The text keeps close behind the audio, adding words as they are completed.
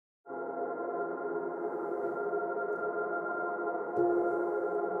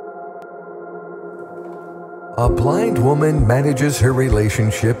A blind woman manages her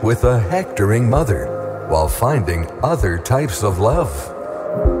relationship with a hectoring mother while finding other types of love.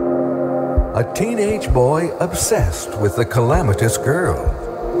 A teenage boy obsessed with a calamitous girl.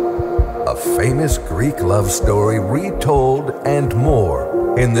 A famous Greek love story retold, and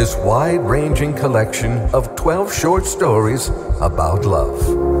more in this wide-ranging collection of 12 short stories about love.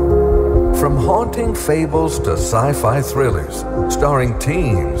 From haunting fables to sci-fi thrillers starring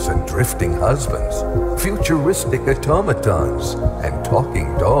teens and drifting husbands, futuristic automatons and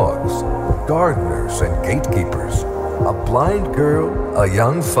talking dogs, gardeners and gatekeepers, a blind girl, a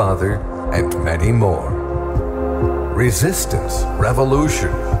young father, and many more. Resistance, revolution,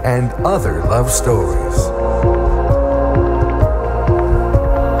 and other love stories.